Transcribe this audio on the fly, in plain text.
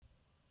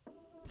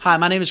Hi,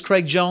 my name is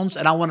Craig Jones,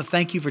 and I want to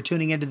thank you for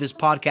tuning into this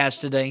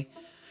podcast today.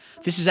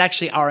 This is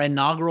actually our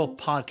inaugural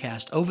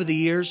podcast. Over the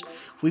years,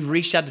 we've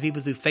reached out to people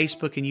through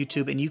Facebook and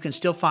YouTube, and you can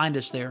still find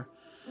us there.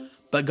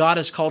 But God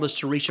has called us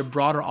to reach a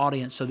broader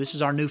audience, so this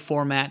is our new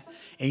format,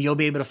 and you'll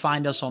be able to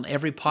find us on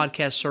every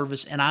podcast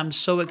service, and I'm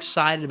so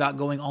excited about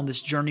going on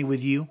this journey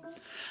with you.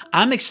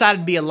 I'm excited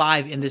to be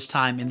alive in this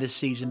time, in this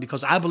season,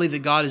 because I believe that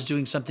God is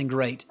doing something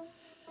great.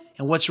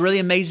 And what's really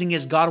amazing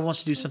is God wants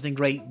to do something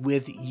great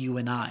with you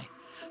and I.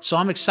 So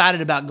I'm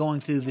excited about going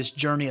through this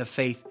journey of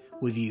faith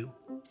with you.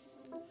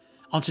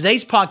 On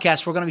today's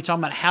podcast, we're going to be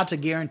talking about how to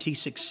guarantee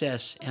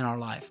success in our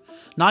life.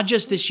 Not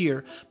just this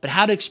year, but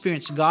how to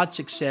experience God's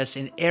success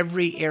in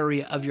every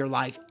area of your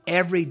life,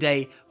 every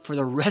day for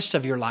the rest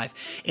of your life.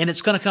 And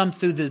it's going to come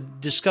through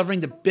discovering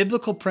the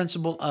biblical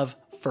principle of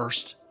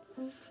first.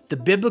 The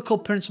biblical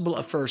principle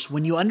of first.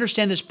 When you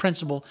understand this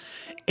principle,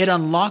 it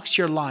unlocks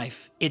your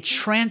life. It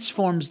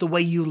transforms the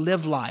way you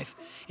live life.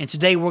 And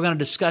today we're going to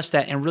discuss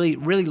that and really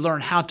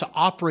learn how to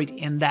operate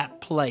in that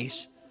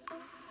place.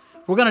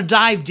 We're going to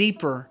dive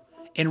deeper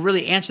and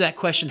really answer that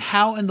question,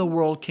 how in the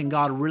world can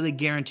God really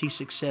guarantee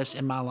success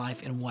in my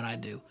life and what I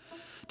do?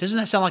 Doesn't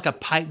that sound like a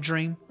pipe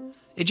dream?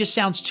 It just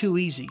sounds too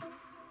easy.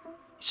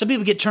 Some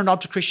people get turned off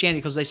to Christianity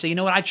because they say, you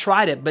know what, I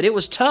tried it, but it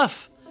was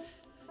tough.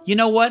 You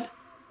know what?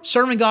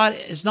 Serving God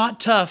is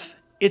not tough.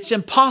 It's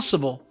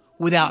impossible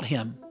without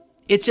Him.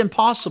 It's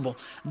impossible.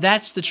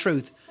 That's the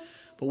truth.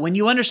 But when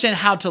you understand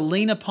how to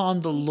lean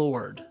upon the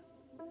Lord,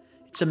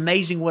 it's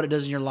amazing what it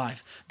does in your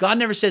life. God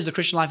never says the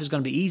Christian life is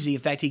going to be easy.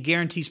 In fact, He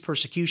guarantees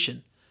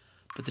persecution.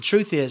 But the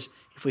truth is,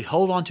 if we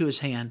hold on to His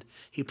hand,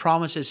 He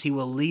promises He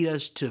will lead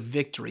us to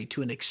victory,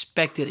 to an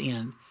expected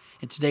end.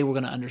 And today we're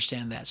going to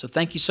understand that. So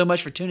thank you so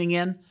much for tuning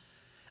in.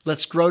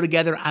 Let's grow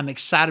together. I'm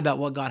excited about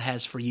what God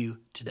has for you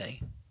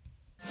today.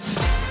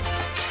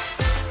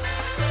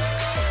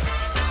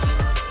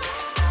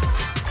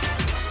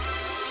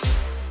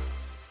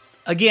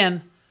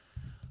 Again,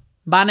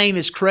 my name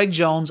is Craig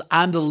Jones.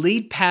 I'm the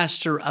lead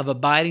pastor of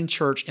Abiding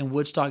Church in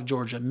Woodstock,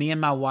 Georgia. Me and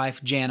my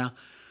wife, Jana,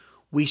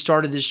 we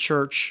started this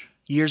church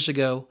years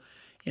ago,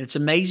 and it's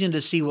amazing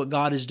to see what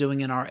God is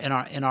doing in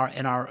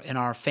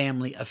our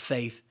family of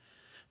faith.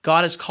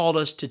 God has called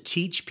us to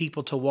teach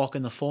people to walk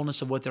in the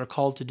fullness of what they're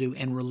called to do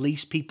and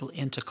release people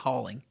into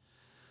calling.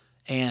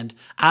 And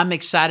I'm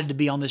excited to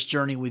be on this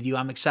journey with you.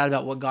 I'm excited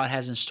about what God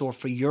has in store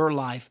for your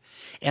life.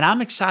 And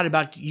I'm excited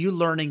about you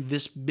learning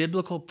this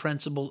biblical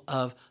principle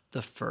of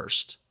the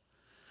first.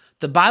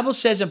 The Bible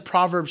says in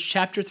Proverbs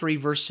chapter 3,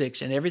 verse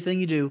 6, in everything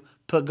you do,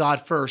 put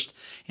God first,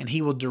 and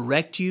He will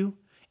direct you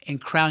and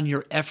crown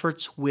your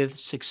efforts with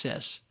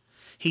success.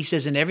 He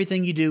says in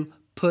everything you do,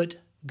 put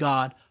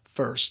God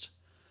first.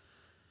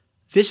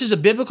 This is a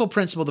biblical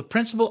principle. The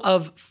principle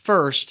of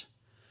first,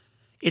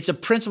 it's a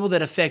principle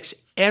that affects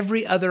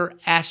every other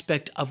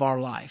aspect of our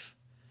life.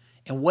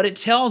 And what it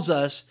tells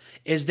us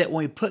is that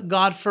when we put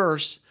God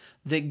first,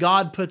 that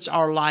God puts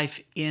our life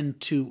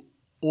into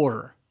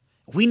order.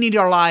 We need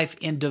our life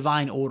in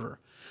divine order.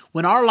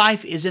 When our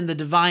life is in the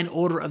divine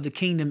order of the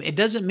kingdom, it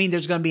doesn't mean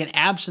there's going to be an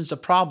absence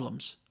of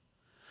problems.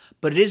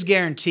 But it is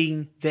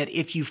guaranteeing that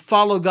if you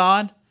follow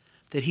God,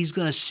 that He's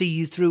going to see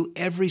you through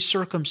every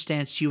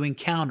circumstance you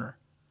encounter.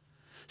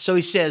 So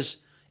He says,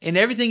 in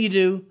everything you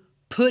do,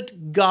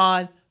 put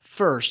God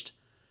first.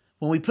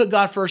 When we put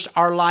God first,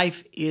 our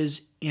life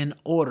is in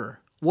order.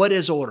 What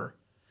is order?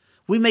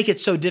 We make it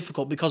so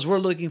difficult because we're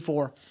looking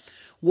for,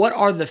 what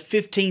are the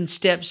 15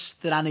 steps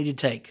that I need to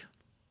take?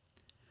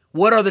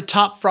 What are the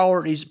top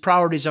priorities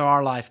of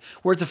our life?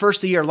 We're at the first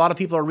of the year. A lot of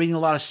people are reading a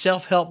lot of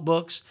self-help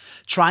books,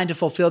 trying to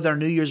fulfill their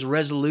New Year's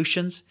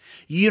resolutions.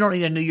 You don't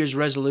need a New Year's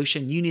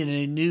resolution. You need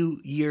a New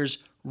Year's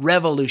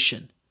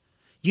revolution.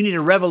 You need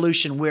a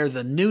revolution where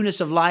the newness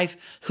of life,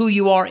 who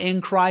you are in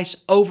Christ,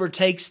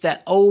 overtakes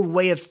that old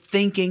way of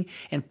thinking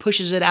and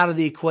pushes it out of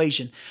the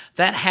equation.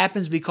 That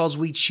happens because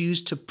we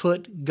choose to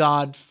put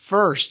God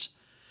first.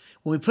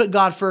 When we put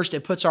God first,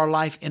 it puts our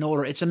life in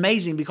order. It's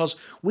amazing because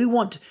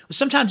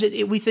sometimes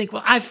we think,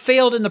 well, I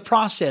failed in the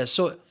process.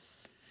 So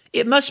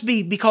it must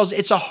be because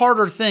it's a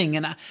harder thing.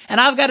 And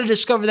I've got to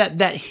discover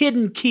that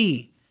hidden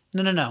key.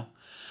 No.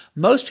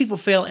 Most people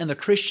fail in the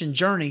Christian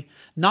journey,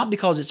 not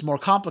because it's more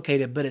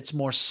complicated, but it's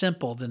more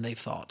simple than they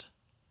thought.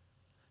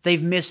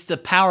 They've missed the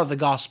power of the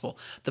gospel.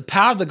 The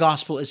power of the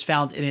gospel is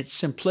found in its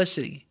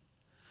simplicity,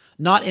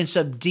 not in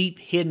some deep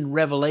hidden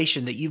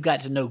revelation that you've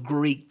got to know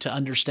Greek to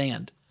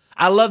understand.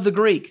 I love the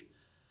Greek.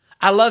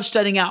 I love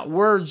studying out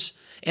words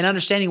and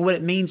understanding what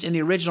it means in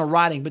the original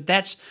writing.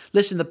 But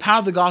listen, the power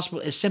of the gospel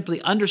is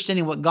simply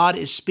understanding what God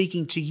is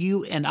speaking to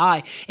you and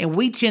I. And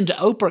we tend to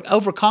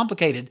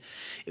overcomplicate it.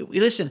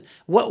 Listen,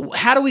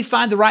 how do we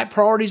find the right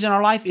priorities in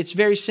our life? It's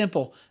very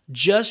simple.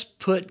 Just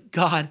put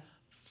God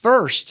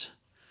first.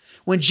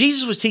 When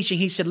Jesus was teaching,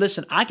 He said,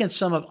 listen, I can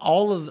sum up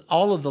all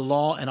of the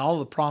law and all of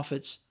the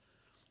prophets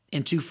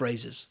in 2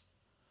 phrases.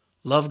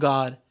 Love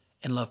God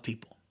and love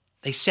people.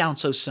 They sound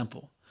so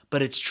simple,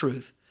 but it's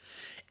truth.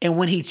 And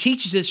when He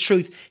teaches this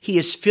truth, He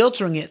is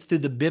filtering it through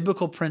the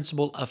biblical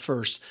principle of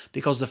first,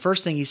 because the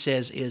first thing He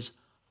says is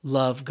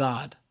love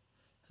God,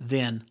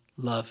 then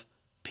love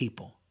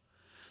people.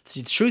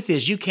 See, the truth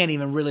is you can't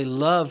even really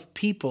love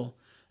people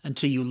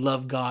until you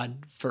love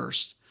God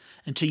first.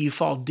 Until you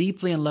fall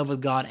deeply in love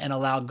with God and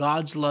allow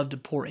God's love to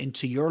pour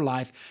into your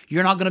life,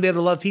 you're not going to be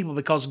able to love people,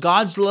 because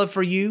God's love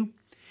for you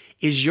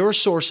is your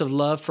source of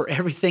love for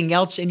everything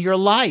else in your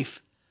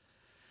life.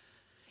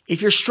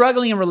 If you're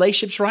struggling in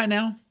relationships right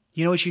now,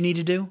 you know what you need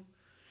to do?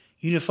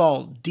 You need to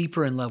fall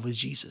deeper in love with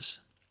Jesus.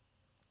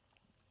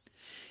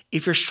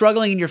 If you're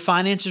struggling in your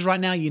finances right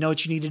now, you know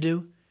what you need to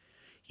do?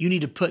 You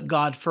need to put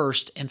God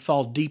first and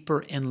fall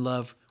deeper in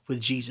love with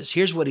Jesus.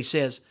 Here's what he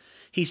says.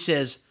 He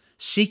says,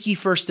 seek ye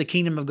first the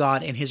kingdom of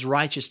God and his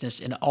righteousness,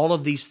 and all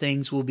of these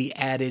things will be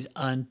added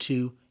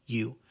unto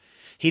you.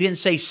 He didn't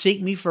say,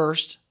 seek me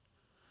first,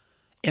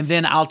 and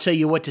then I'll tell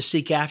you what to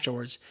seek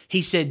afterwards.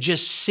 He said,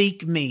 just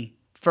seek me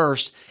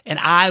first, and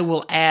I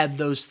will add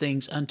those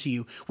things unto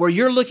you. Where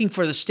you're looking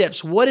for the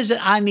steps, what is it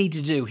I need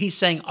to do? He's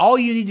saying all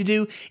you need to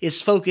do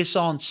is focus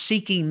on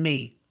seeking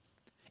me.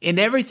 In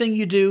everything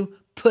you do,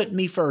 put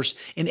me first.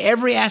 In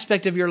every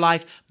aspect of your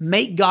life,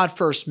 make God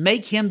first.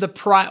 Make him the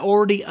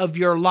priority of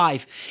your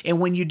life. And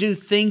when you do,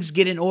 things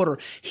get in order.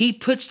 He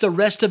puts the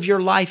rest of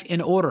your life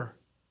in order.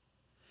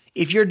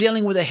 If you're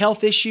dealing with a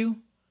health issue,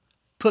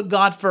 put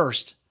God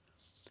first.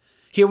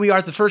 Here we are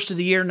at the first of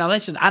the year. Now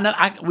listen,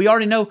 we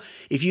already know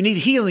if you need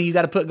healing, you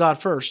got to put God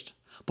first.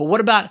 But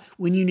what about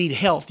when you need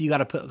health? You got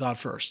to put God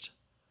first.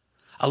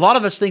 A lot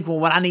of us think, well,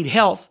 when I need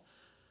health,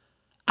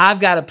 I've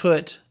got to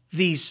put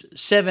these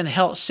 7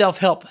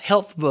 self-help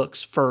health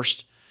books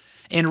first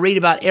and read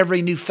about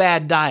every new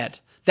fad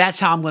diet. That's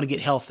how I'm going to get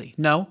healthy.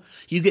 No,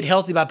 you get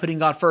healthy by putting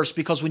God first,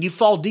 because when you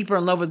fall deeper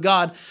in love with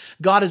God,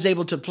 God is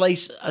able to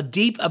place a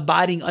deep,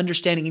 abiding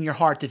understanding in your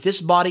heart that this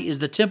body is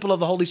the temple of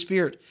the Holy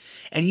Spirit.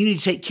 And you need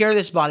to take care of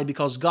this body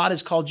because God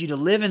has called you to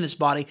live in this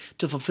body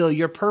to fulfill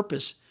your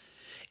purpose.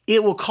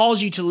 It will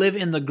cause you to live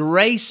in the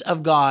grace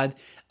of God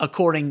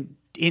according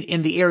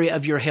in the area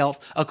of your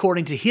health,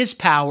 according to his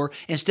power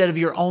instead of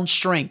your own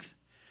strength.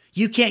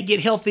 You can't get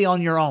healthy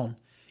on your own.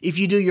 If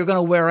you do, you're going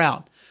to wear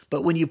out.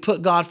 But when you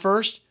put God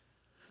first,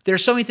 there are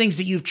so many things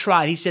that you've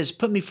tried. He says,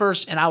 put me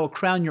first and I will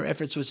crown your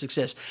efforts with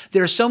success.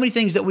 There are so many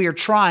things that we are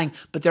trying,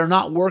 but they're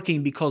not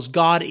working because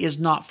God is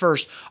not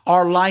first.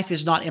 Our life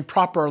is not in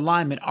proper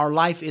alignment. Our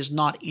life is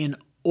not in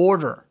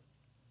order.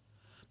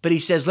 But he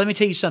says, let me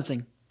tell you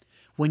something.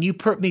 When you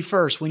put me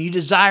first, when you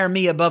desire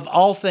me above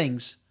all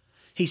things,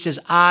 he says,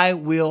 I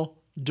will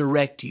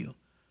direct you.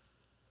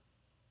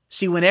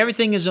 See, when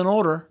everything is in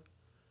order,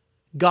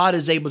 God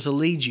is able to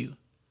lead you.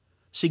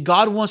 See,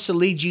 God wants to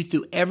lead you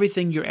through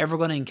everything you're ever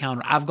going to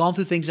encounter. I've gone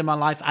through things in my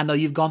life. I know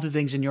you've gone through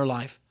things in your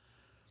life.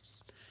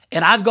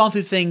 And I've gone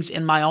through things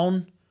in my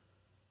own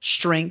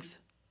strength.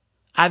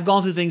 I've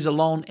gone through things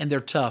alone, and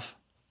they're tough.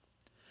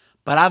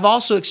 But I've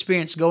also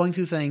experienced going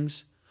through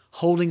things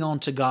holding on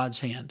to God's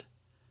hand.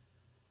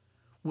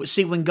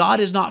 See, when God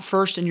is not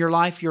first in your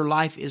life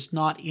is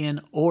not in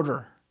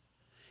order.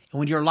 And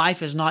when your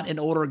life is not in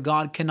order,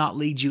 God cannot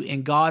lead you,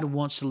 and God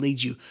wants to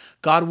lead you.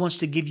 God wants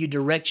to give you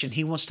direction.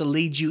 He wants to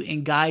lead you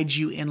and guide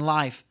you in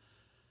life.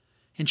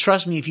 And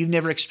trust me, if you've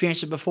never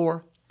experienced it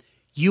before,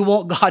 you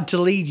want God to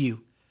lead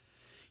you.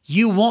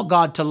 You want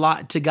God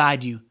to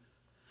guide you,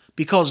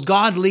 because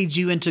God leads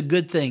you into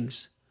good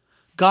things.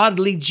 God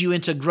leads you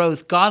into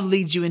growth. God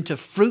leads you into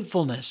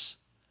fruitfulness.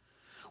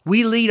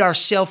 We lead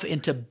ourselves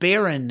into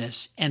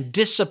barrenness and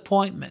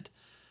disappointment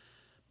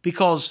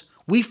because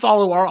we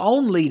follow our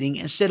own leading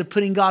instead of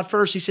putting God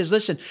first. He says,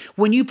 listen,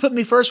 when you put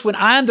me first, when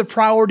I am the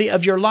priority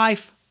of your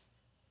life,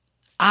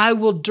 I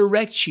will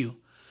direct you.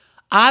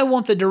 I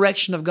want the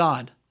direction of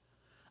God.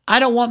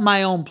 I don't want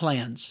my own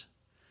plans.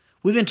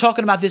 We've been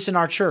talking about this in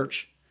our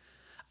church.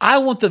 I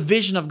want the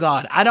vision of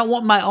God. I don't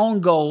want my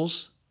own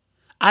goals.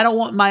 I don't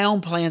want my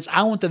own plans.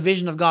 I want the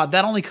vision of God.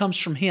 That only comes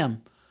from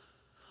him.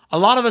 A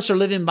lot of us are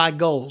living by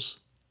goals.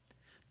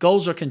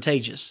 Goals are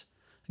contagious.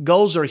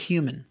 Goals are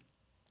human.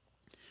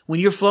 When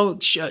you're scrolling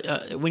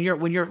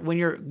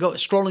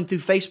through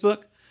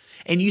Facebook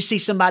and you see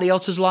somebody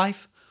else's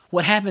life,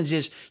 what happens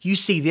is you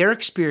see their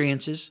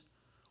experiences,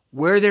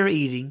 where they're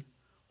eating,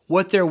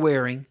 what they're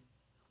wearing,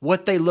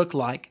 what they look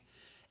like,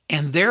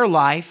 and their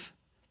life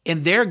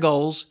and their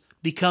goals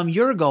become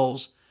your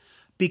goals,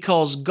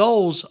 because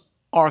goals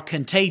are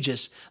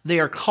contagious. They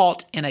are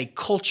caught in a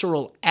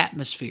cultural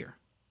atmosphere.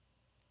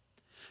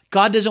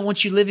 God doesn't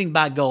want you living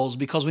by goals,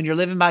 because when you're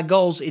living by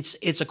goals,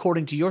 it's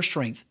according to your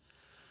strength.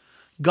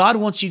 God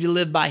wants you to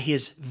live by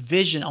his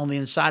vision on the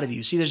inside of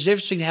you. See, there's a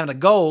difference between having a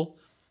goal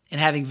and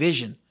having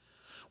vision.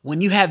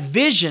 When you have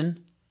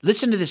vision,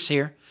 listen to this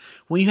here.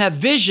 When you have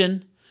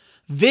vision,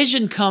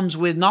 vision comes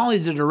with not only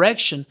the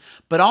direction,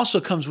 but also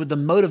comes with the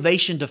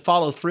motivation to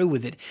follow through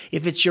with it.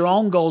 If it's your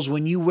own goals,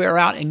 when you wear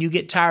out and you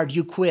get tired,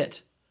 you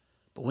quit.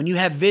 But when you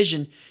have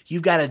vision,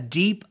 you've got a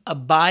deep,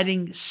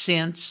 abiding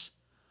sense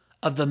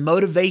of the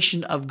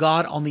motivation of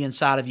God on the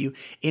inside of you,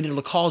 and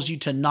it'll cause you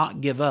to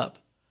not give up.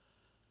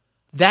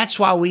 That's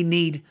why we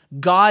need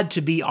God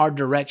to be our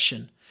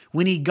direction.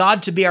 We need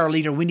God to be our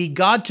leader. We need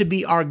God to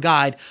be our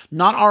guide,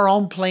 not our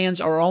own plans,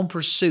 our own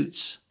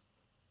pursuits.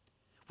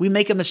 We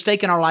make a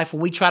mistake in our life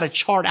when we try to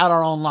chart out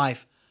our own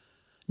life.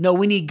 No,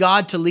 we need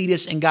God to lead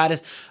us and guide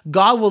us.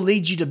 God will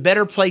lead you to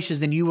better places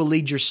than you will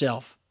lead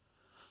yourself.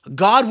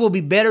 God will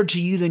be better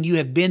to you than you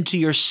have been to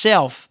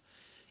yourself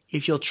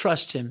if you'll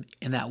trust Him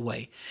in that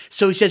way.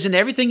 So He says, in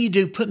everything you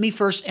do, put me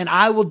first and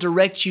I will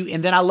direct you.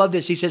 And then I love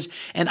this. He says,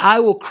 and I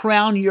will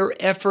crown your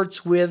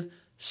efforts with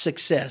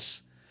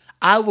success.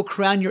 I will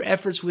crown your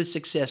efforts with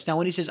success. Now,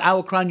 when He says, I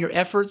will crown your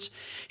efforts,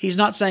 He's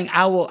not saying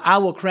I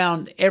will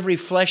crown every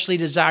fleshly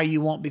desire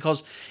you want,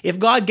 because if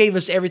God gave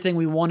us everything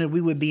we wanted,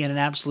 we would be in an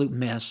absolute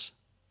mess.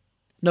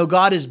 No,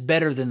 God is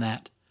better than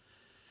that.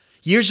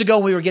 Years ago,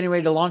 when we were getting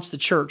ready to launch the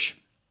church,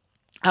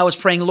 I was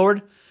praying,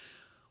 Lord,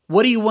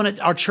 what do you want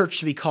our church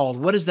to be called?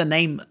 What is the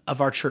name of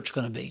our church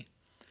going to be?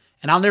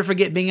 And I'll never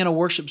forget being in a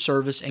worship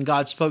service, and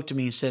God spoke to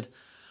me and said,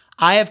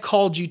 I have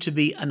called you to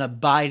be an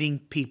abiding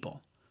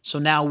people. So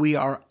now we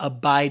are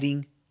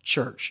Abiding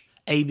Church,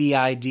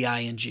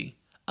 Abiding,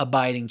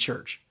 Abiding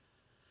Church.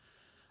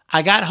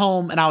 I got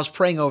home and I was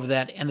praying over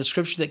that, and the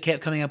scripture that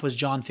kept coming up was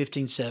John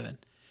 15:7.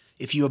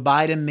 If you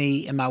abide in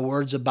me and my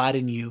words abide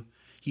in you,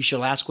 you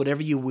shall ask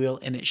whatever you will,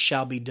 and it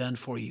shall be done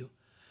for you.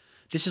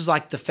 This is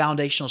like the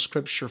foundational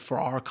scripture for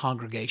our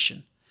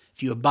congregation.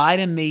 If you abide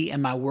in me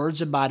and my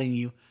words abide in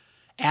you,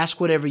 ask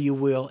whatever you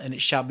will, and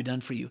it shall be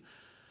done for you.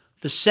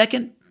 The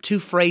second two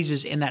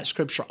phrases in that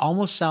scripture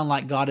almost sound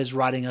like God is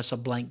writing us a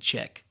blank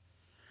check.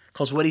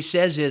 Because what He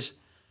says is,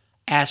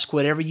 ask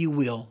whatever you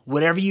will,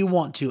 whatever you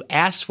want to,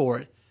 ask for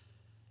it,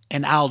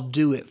 and I'll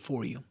do it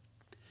for you.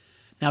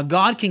 Now,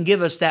 God can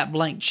give us that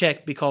blank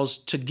check, because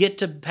to get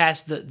to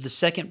past the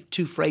second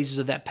two phrases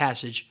of that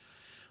passage,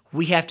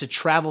 we have to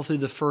travel through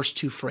the first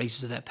two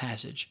phrases of that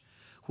passage,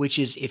 which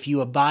is, if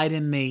you abide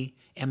in me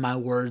and my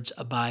words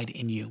abide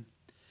in you.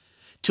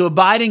 To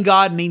abide in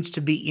God means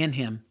to be in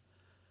Him.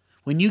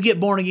 When you get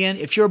born again,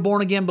 if you're a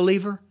born again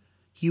believer,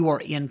 you are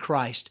in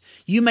Christ.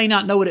 You may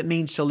not know what it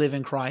means to live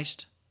in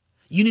Christ.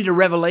 You need a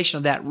revelation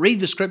of that. Read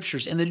the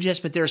scriptures. In the New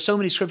Testament, there are so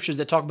many scriptures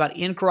that talk about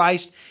in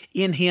Christ,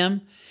 in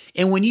Him.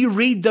 And when you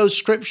read those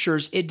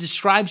scriptures, it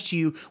describes to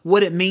you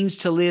what it means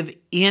to live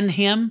in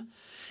Him.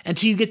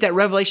 Until you get that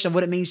revelation of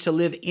what it means to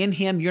live in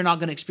Him, you're not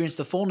going to experience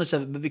the fullness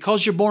of it. But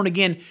because you're born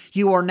again,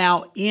 you are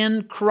now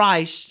in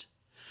Christ.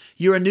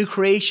 You're a new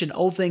creation.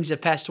 Old things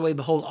have passed away.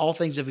 Behold, all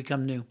things have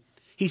become new.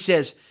 He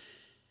says,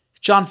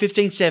 John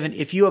 15:7,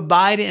 if you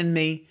abide in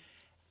me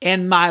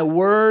and my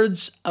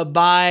words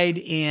abide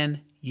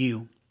in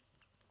you.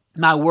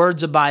 My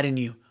words abide in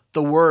you.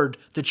 The word,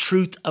 the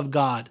truth of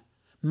God.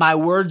 My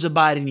words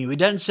abide in you. It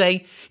doesn't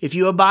say, if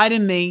you abide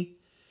in me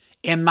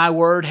and my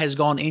word has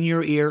gone in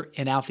your ear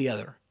and out the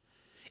other.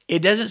 It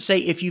doesn't say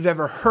if you've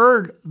ever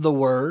heard the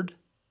word.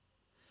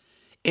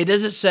 It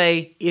doesn't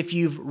say if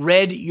you've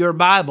read your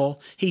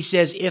Bible. He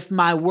says, if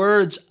my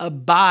words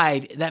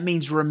abide, that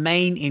means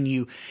remain in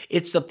you.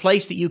 It's the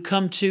place that you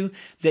come to,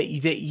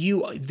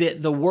 that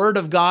the word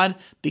of God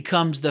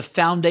becomes the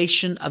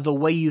foundation of the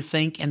way you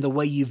think and the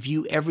way you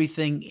view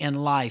everything in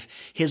life.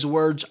 His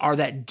words are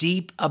that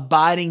deep,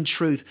 abiding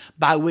truth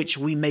by which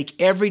we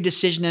make every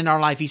decision in our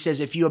life. He says,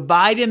 if you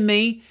abide in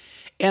me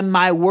and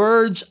my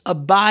words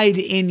abide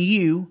in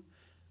you,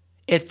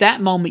 at that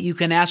moment you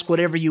can ask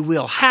whatever you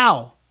will.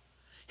 How?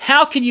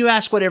 How can you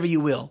ask whatever you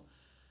will?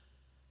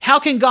 How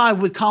can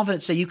God with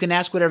confidence say you can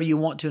ask whatever you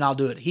want to and I'll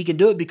do it? He can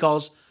do it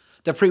because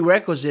the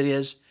prerequisite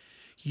is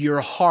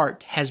your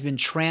heart has been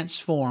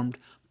transformed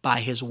by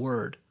His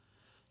word.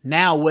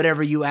 Now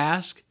whatever you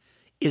ask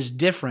is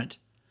different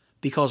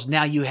because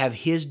now you have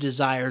His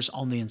desires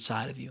on the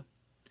inside of you.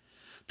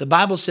 The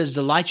Bible says,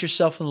 delight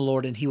yourself in the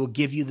Lord and He will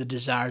give you the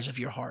desires of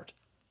your heart.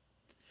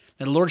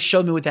 Now the Lord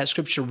showed me what that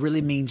scripture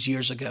really means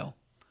years ago.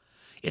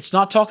 It's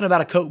not talking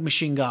about a Coke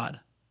machine God.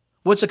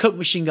 What's a Coke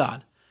machine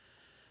God?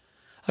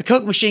 A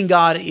Coke machine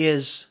God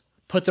is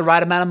put the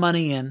right amount of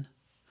money in,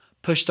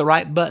 push the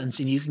right buttons,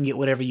 and you can get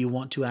whatever you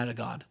want to out of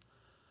God.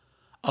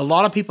 A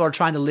lot of people are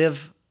trying to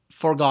live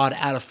for God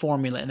out of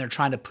formula, and they're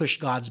trying to push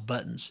God's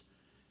buttons.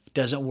 It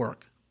doesn't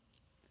work.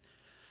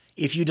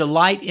 If you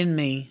delight in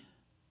me,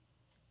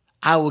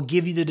 I will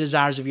give you the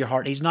desires of your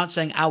heart. He's not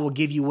saying I will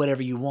give you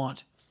whatever you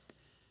want.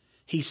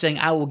 He's saying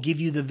I will give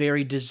you the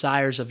very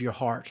desires of your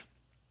heart.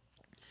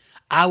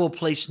 I will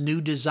place new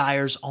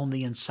desires on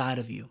the inside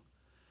of you.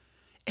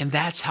 And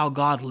that's how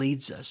God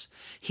leads us.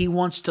 He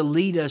wants to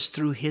lead us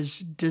through His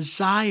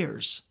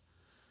desires.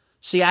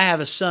 See, I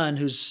have a son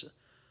who's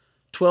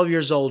 12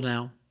 years old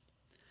now.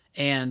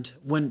 And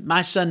when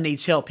my son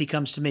needs help, he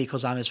comes to me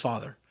because I'm his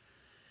father.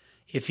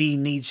 If he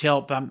needs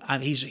help,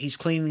 he's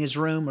cleaning his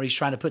room or he's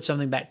trying to put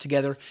something back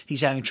together,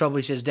 he's having trouble,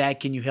 he says, Dad,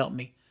 can you help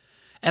me?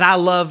 And I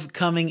love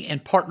coming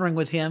and partnering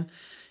with him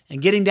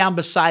and getting down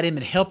beside him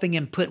and helping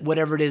him put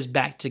whatever it is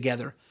back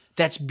together.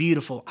 That's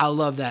beautiful. I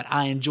love that.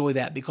 I enjoy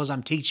that because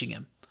I'm teaching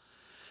him.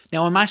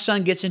 Now, when my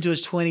son gets into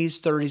his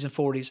 20s, 30s, and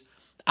 40s,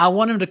 I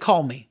want him to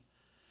call me.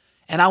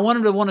 And I want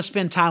him to want to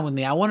spend time with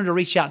me. I want him to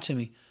reach out to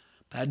me.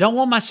 But I don't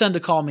want my son to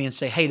call me and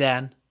say, hey,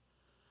 Dad,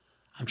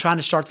 I'm trying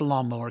to start the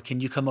lawnmower. Can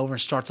you come over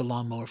and start the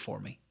lawnmower for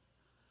me?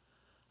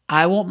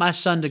 I want my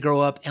son to grow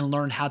up and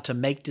learn how to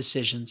make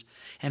decisions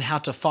and how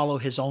to follow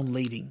his own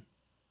leading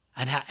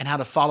and how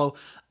to follow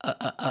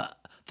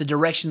the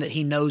direction that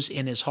he knows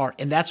in his heart.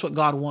 And that's what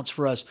God wants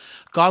for us.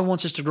 God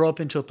wants us to grow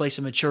up into a place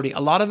of maturity. A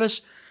lot of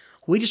us,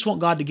 we just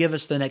want God to give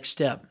us the next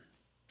step.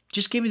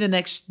 Just give me the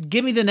next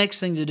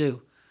thing to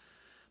do.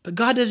 But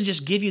God doesn't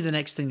just give you the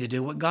next thing to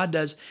do. What God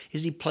does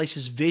is he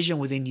places vision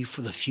within you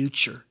for the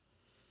future.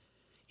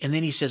 And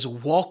then he says,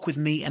 walk with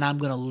me and I'm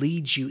going to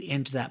lead you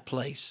into that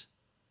place.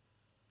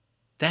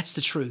 That's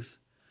the truth.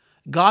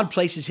 God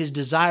places his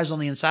desires on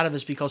the inside of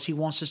us because he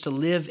wants us to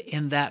live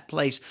in that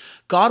place.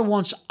 God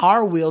wants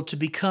our will to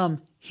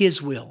become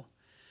his will.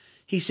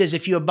 He says,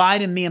 if you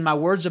abide in me and my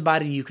words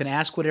abide in you, you can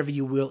ask whatever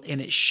you will and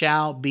it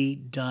shall be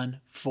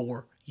done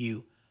for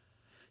you.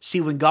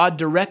 See, when God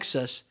directs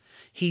us,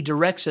 he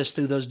directs us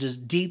through those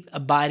deep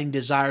abiding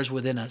desires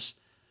within us.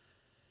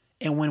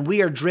 And when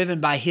we are driven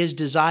by his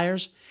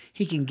desires,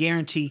 he can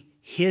guarantee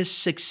his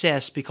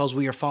success because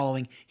we are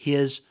following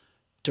his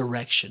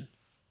direction.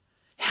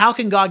 How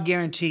can God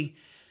guarantee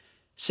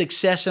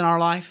success in our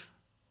life?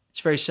 It's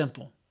very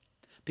simple.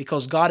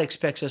 Because God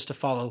expects us to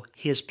follow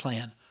his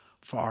plan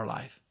for our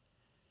life.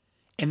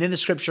 And then the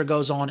scripture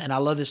goes on, and I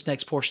love this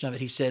next portion of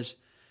it. He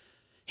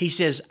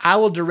says, I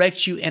will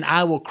direct you and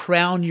I will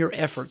crown your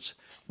efforts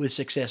with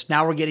success.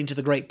 Now we're getting to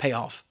the great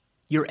payoff.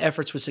 Your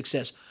efforts with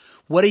success.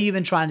 What have you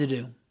been trying to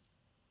do?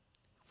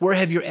 Where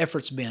have your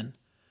efforts been?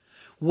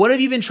 What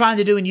have you been trying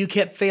to do and you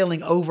kept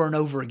failing over and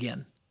over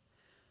again?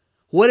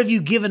 What have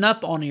you given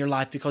up on in your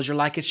life because you're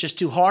like, it's just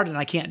too hard and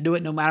I can't do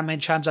it no matter how many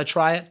times I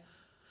try it?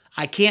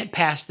 I can't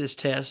pass this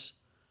test.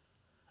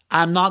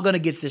 I'm not going to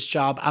get this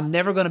job. I'm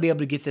never going to be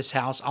able to get this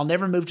house. I'll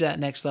never move to that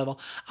next level.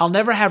 I'll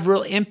never have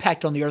real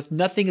impact on the earth.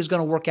 Nothing is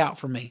going to work out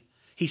for me.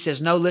 He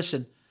says, no,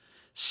 listen,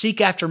 seek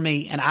after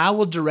me and I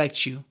will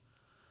direct you.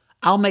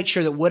 I'll make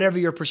sure that whatever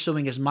you're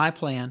pursuing is my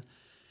plan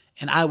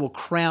and I will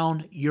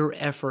crown your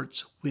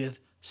efforts with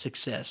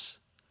success.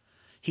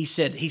 He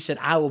said,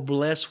 I will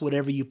bless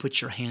whatever you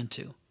put your hand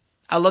to.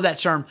 I love that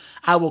term.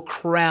 I will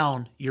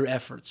crown your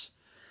efforts.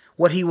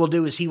 What he will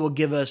do is he will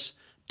give us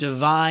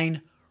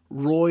divine,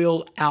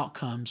 royal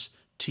outcomes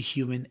to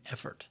human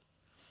effort.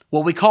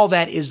 What we call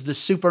that is the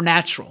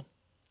supernatural.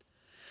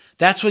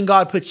 That's when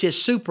God puts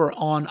his super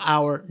on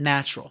our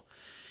natural.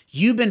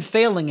 You've been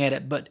failing at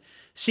it, but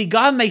see,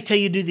 God may tell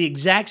you to do the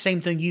exact same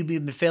thing you've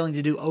been failing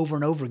to do over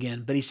and over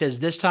again. But he says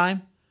this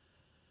time,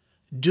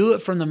 do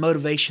it from the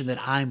motivation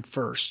that I'm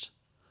first.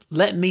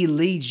 Let me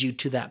lead you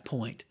to that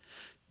point.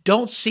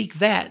 Don't seek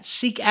that.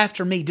 Seek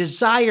after me.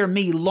 Desire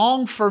me.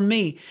 Long for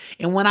me.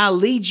 And when I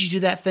lead you to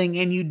that thing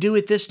and you do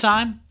it this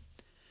time,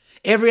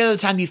 every other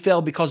time you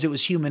failed because it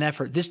was human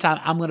effort, this time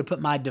I'm going to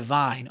put my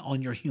divine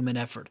on your human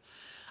effort.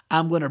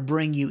 I'm going to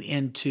bring you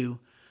into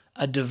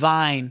a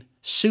divine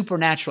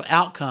supernatural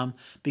outcome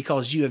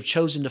because you have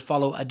chosen to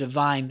follow a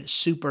divine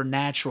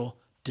supernatural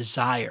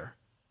desire.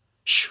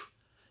 Whew,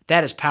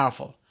 that is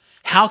powerful.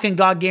 How can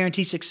God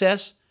guarantee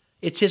success?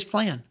 It's his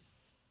plan.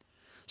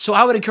 So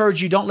I would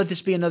encourage you, don't let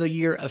this be another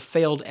year of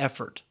failed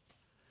effort.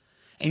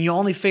 And you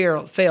only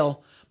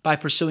fail by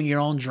pursuing your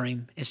own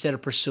dream instead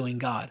of pursuing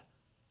God.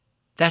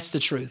 That's the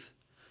truth.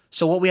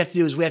 So what we have to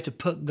do is we have to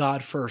put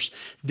God first.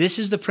 This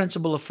is the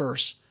principle of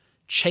first.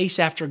 Chase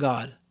after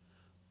God.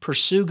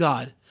 Pursue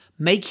God.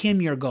 Make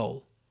him your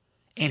goal.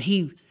 And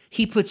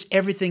he puts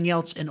everything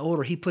else in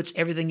order. He puts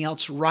everything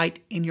else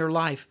right in your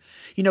life.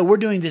 You know, we're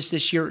doing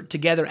this year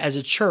together as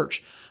a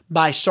church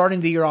by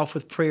starting the year off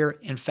with prayer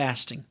and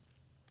fasting.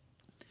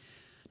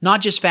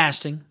 Not just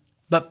fasting,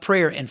 but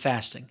prayer and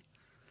fasting.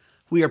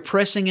 We are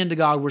pressing into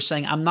God. We're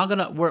saying,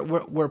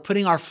 we're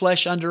putting our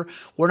flesh under.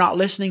 We're not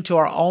listening to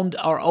our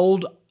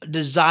old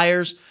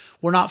desires.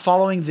 We're not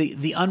following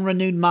the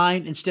unrenewed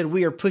mind. Instead,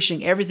 we are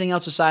pushing everything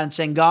else aside and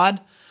saying,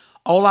 God,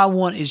 all I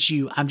want is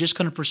you. I'm just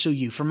going to pursue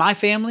you. For my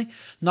family,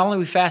 not only are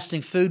we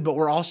fasting food, but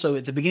we're also,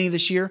 at the beginning of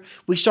this year,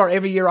 we start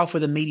every year off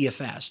with a media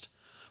fast.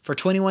 For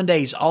 21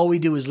 days, all we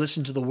do is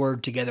listen to the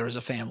word together as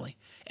a family.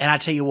 And I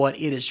tell you what,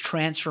 it is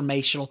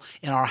transformational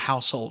in our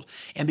household.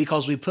 And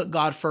because we put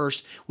God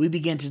first, we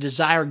begin to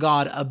desire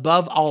God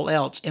above all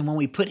else. And when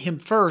we put him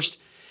first,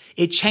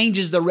 it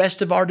changes the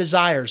rest of our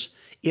desires.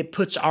 It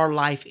puts our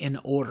life in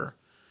order.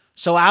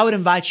 So I would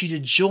invite you to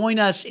join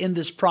us in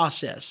this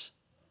process.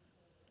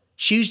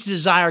 Choose to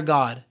desire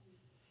God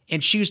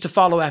and choose to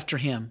follow after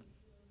him.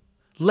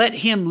 Let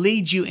him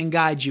lead you and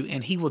guide you,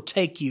 and he will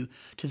take you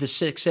to the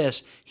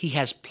success he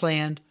has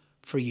planned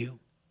for you.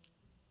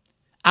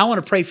 I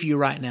want to pray for you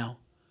right now.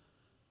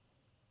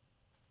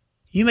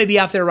 You may be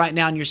out there right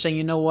now and you're saying,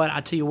 you know what? I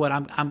tell you what,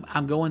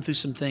 I'm going through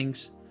some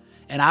things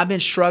and I've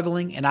been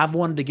struggling and I've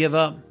wanted to give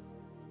up.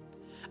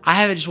 I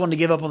haven't just wanted to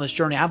give up on this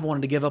journey. I've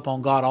wanted to give up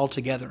on God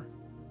altogether.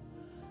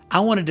 I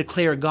want to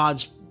declare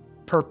God's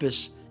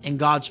purpose and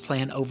God's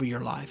plan over your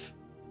life.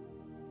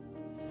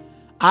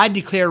 I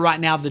declare right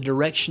now the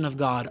direction of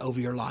God over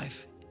your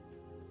life.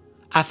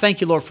 I thank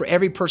you, Lord, for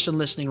every person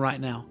listening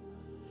right now.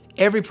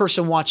 every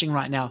person watching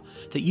right now,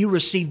 that you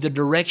receive the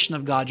direction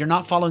of God. You're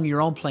not following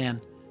your own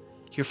plan.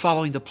 You're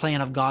following the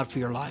plan of God for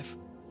your life.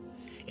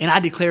 And I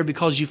declare,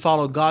 because you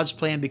follow God's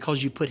plan,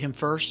 because you put Him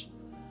first,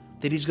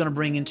 that He's going to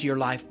bring into your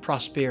life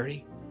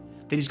prosperity,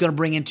 that He's going to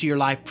bring into your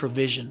life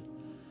provision.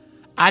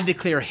 I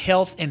declare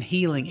health and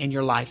healing in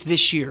your life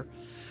this year.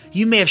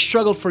 You may have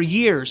struggled for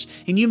years,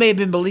 and you may have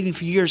been believing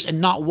for years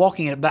and not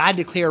walking in it, but I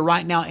declare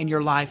right now in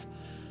your life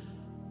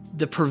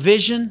the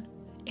provision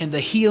and the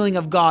healing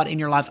of God in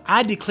your life.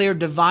 I declare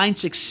divine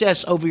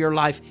success over your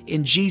life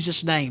in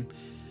Jesus' name.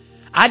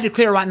 I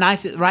declare right now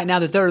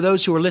that there are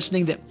those who are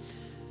listening that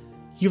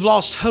you've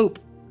lost hope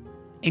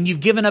and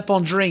you've given up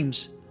on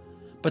dreams,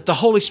 but the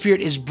Holy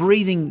Spirit is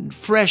breathing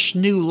fresh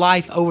new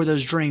life over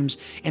those dreams,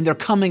 and they're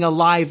coming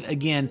alive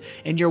again.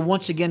 And you're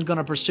once again going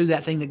to pursue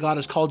that thing that God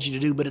has called you to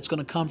do, but it's going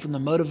to come from the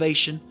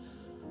motivation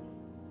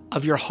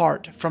of your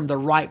heart, from the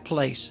right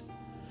place.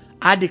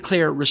 I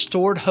declare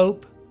restored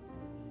hope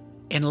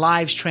and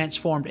lives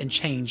transformed and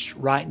changed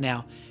right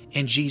now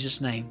in Jesus'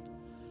 name.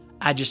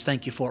 I just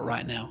thank you for it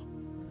right now.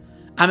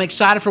 I'm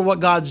excited for what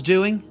God's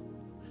doing.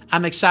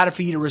 I'm excited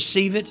for you to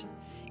receive it.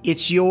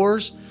 It's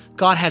yours.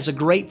 God has a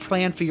great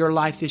plan for your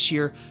life this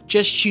year.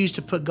 Just choose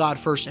to put God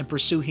first and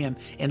pursue Him,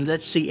 and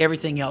let's see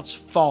everything else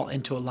fall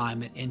into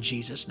alignment in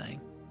Jesus'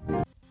 name.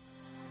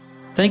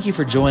 Thank you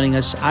for joining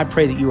us. I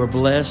pray that you are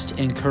blessed,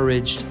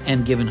 encouraged,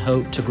 and given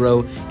hope to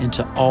grow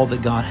into all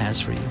that God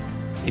has for you.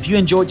 If you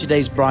enjoyed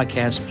today's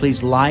broadcast,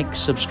 please like,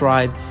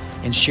 subscribe,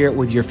 and share it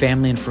with your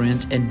family and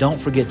friends. And don't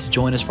forget to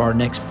join us for our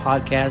next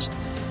podcast.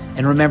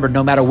 And remember,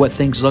 no matter what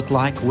things look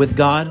like, with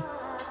God,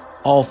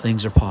 all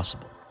things are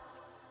possible.